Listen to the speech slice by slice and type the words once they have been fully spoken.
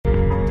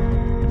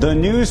The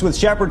News with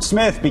Shepard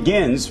Smith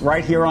begins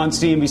right here on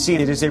CNBC.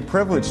 It is a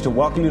privilege to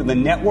welcome you to the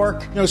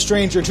network. No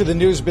stranger to the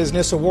news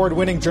business,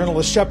 award-winning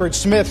journalist Shepard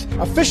Smith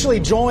officially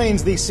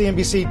joins the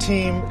CNBC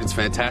team. It's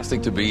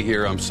fantastic to be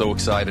here. I'm so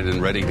excited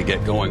and ready to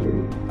get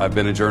going. I've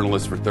been a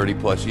journalist for 30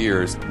 plus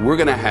years. We're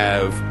going to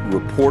have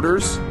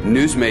reporters,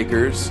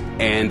 newsmakers,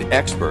 and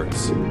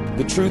experts.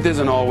 The truth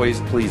isn't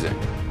always pleasing.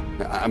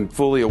 I'm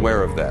fully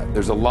aware of that.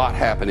 There's a lot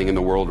happening in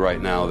the world right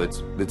now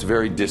that's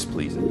very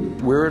displeasing.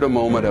 We're at a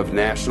moment of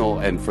national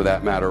and, for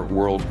that matter,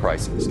 world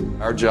crisis.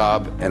 Our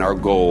job and our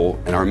goal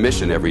and our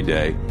mission every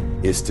day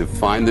is to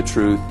find the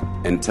truth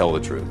and tell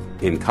the truth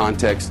in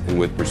context and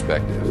with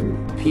perspective.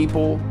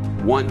 People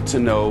want to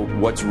know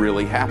what's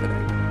really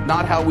happening.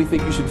 Not how we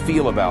think you should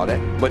feel about it,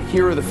 but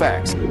here are the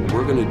facts.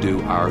 We're going to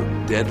do our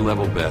dead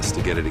level best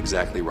to get it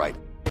exactly right.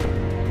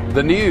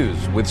 The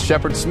News with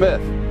Shepard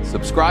Smith.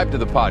 Subscribe to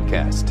the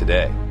podcast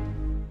today.